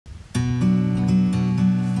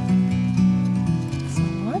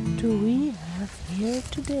do we have here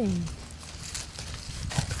today?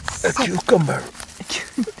 A cucumber.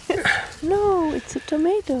 No, it's a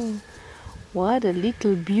tomato. What a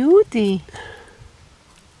little beauty.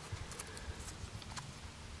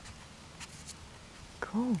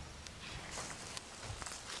 Cool.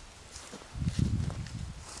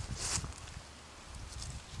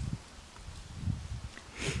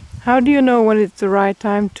 How do you know when it's the right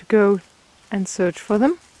time to go and search for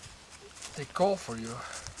them? They call for you.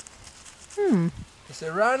 They say,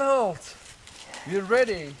 Reinhold, we're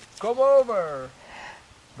ready, come over.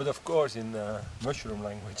 But of course in mushroom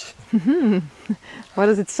language. What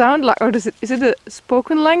does it sound like? Or is it a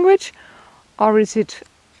spoken language? Or is it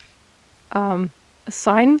a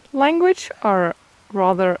sign language? Or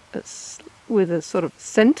rather with a sort of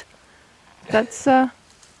scent? That's... I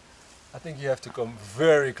think you have to come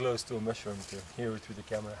very close to a mushroom to hear it with the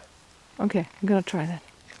camera. Okay, I'm gonna try that.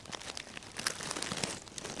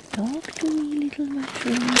 Talk to me, little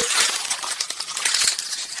mushroom.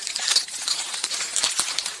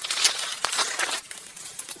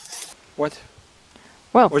 What?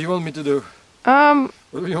 Well, What do you want me to do?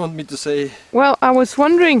 What do you want me to say? Well, I was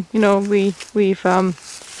wondering, you know, we've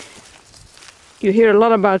you hear a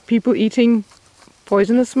lot about people eating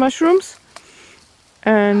poisonous mushrooms,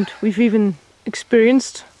 and we've even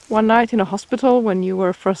experienced one night in a hospital when you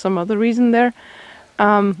were for some other reason there,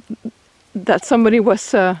 that somebody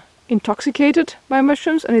was intoxicated by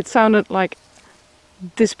mushrooms, and it sounded like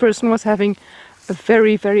this person was having a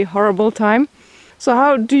very, very horrible time. So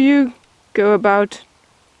how do you go about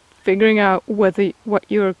figuring out whether what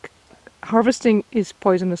you're harvesting is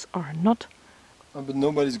poisonous or not? But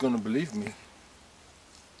nobody's gonna believe me.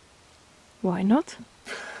 Why not?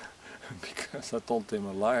 Because I told them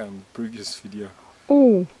a lie on the previous video.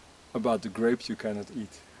 Oh. About the grapes you cannot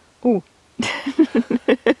eat. Oh.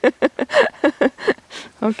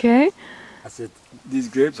 Okay. I said, these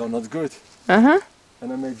grapes are not good. Uh-huh.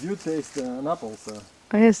 And I made you taste an apple, so...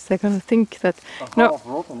 Oh, yes, they're gonna think that... A half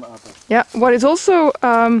rotten apple. Yeah, what is also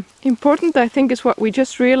important, I think, is what we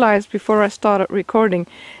just realized before I started recording,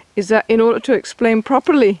 is that in order to explain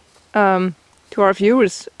properly to our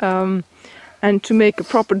viewers and to make a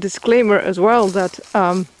proper disclaimer as well that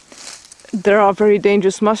there are very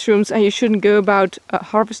dangerous mushrooms and you shouldn't go about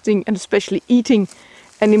harvesting and especially eating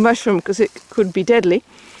any mushroom because it could be deadly,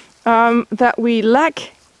 that we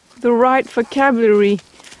lack the right vocabulary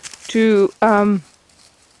to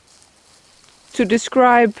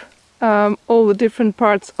describe all the different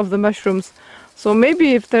parts of the mushrooms. So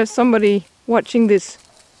maybe if there's somebody watching this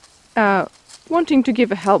wanting to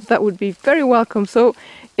give a help, that would be very welcome. So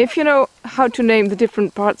if you know how to name the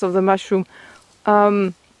different parts of the mushroom,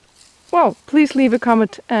 well, please leave a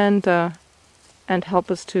comment and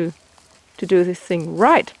help us to do this thing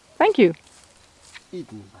right. Thank you.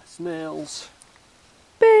 Eaten by snails.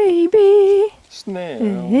 Baby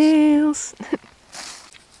Snails.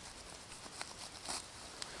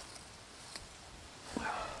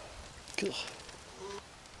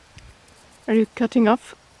 Are you cutting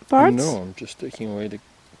off parts? No, I'm just taking away the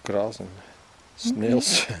grass and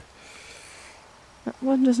snails. Okay. That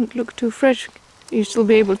one doesn't look too fresh. You still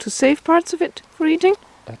be able to save parts of it for eating?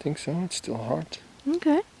 I think so, it's still hard.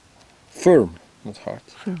 Okay. Firm, not hard.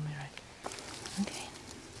 Firm, right. Okay.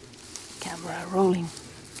 Camera rolling.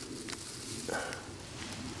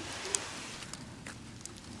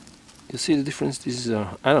 You see the difference? This is,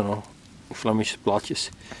 I don't know, Flemish plaatjes.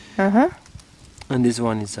 Uh-huh. And this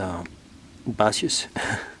one is baasjes.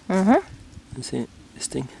 Uh-huh. You see this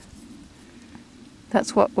thing?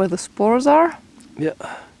 That's where the spores are? Yeah.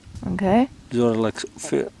 Okay. These are like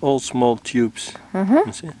all small tubes. Uh-huh.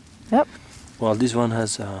 You see? Yep. Well, this one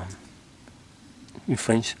has, in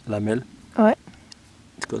French, lamelle. Alright.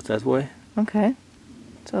 It goes that way. Okay.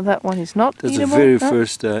 So that one is not That's eatable? the very no?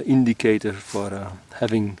 first indicator for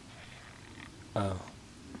having, I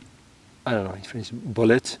don't know in French,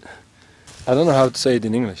 bolete. I don't know how to say it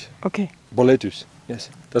in English. Okay. Boletus, yes.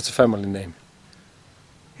 That's a family name.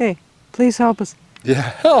 Hey, please help us. Yeah,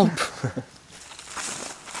 help!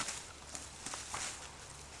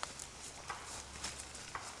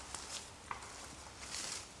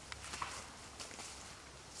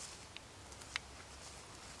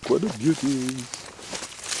 What a beauty!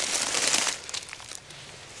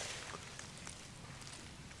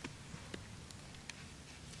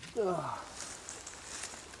 Ah,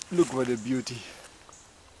 look what a beauty!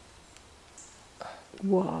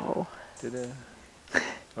 Wow. Ta-da!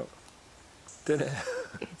 Oh. Ta-da!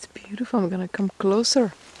 It's beautiful. I'm gonna come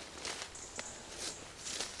closer.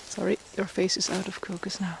 Sorry, your face is out of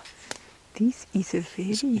focus now. This is a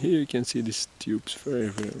very... Here you can see these tubes very,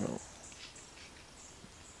 very well.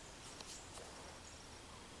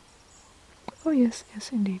 Oh yes,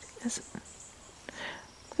 yes indeed. Yes.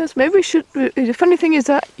 Yes, maybe we should. The funny thing is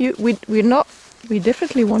that we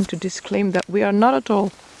definitely want to disclaim that we are not at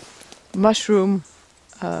all mushroom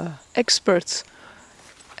experts,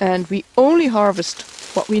 and we only harvest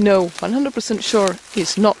what we know 100% sure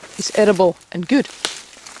is edible and good.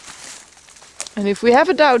 And if we have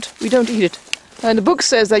a doubt, we don't eat it. And the book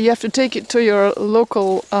says that you have to take it to your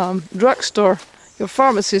local drugstore, your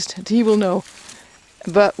pharmacist, and he will know.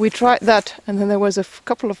 But we tried that, and then there was a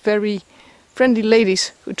couple of very friendly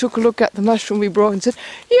ladies who took a look at the mushroom we brought and said,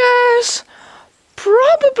 "Yes,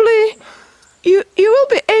 probably you will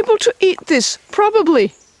be able to eat this.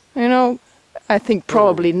 Probably, you know." I think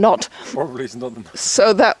probably not. Probably it's not.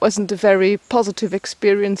 So that wasn't a very positive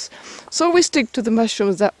experience. So we stick to the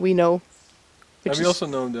mushrooms that we know. And we also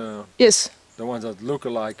know the ones that look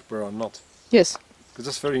alike but are not. Yes. Because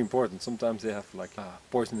that's very important. Sometimes they have like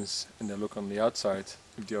poisonous and they look on the outside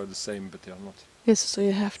if they are the same but they are not. Yes, so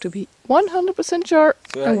you have to be 100% sure,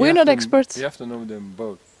 So, and we're not experts. You have to know them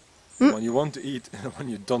both. The one you want to eat and the one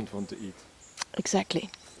you don't want to eat. Exactly.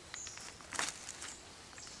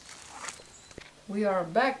 We are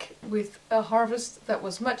back with a harvest that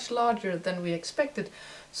was much larger than we expected.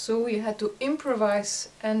 So we had to improvise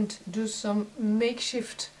and do some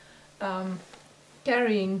makeshift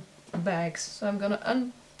carrying bags. So I'm gonna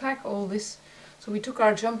unpack all this. So we took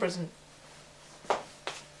our jumpers and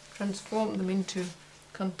transformed them into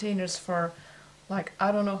containers for like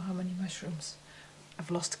I don't know how many mushrooms.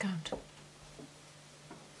 I've lost count.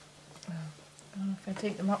 I don't know if I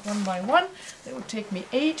take them up one by one. They would take me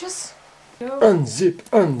ages. Unzip,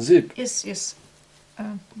 unzip. Yes, yes.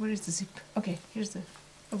 Where is the zip? Okay, here's the...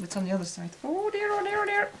 Oh, it's on the other side. Oh dear, oh dear, oh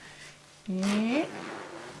dear. Yeah.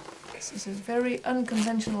 This is a very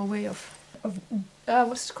unconventional way of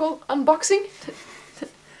what's it called? Unboxing?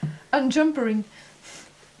 Unjumpering.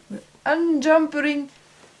 Unjumpering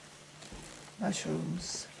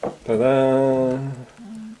mushrooms. Ta-da!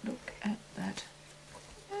 Look at that.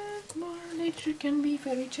 More nature can be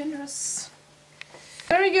very generous.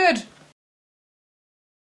 Very good.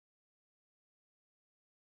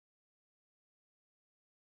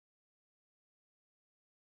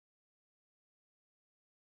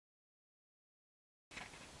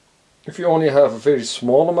 If you only have a very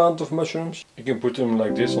small amount of mushrooms, you can put them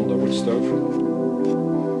like this on the wood stove.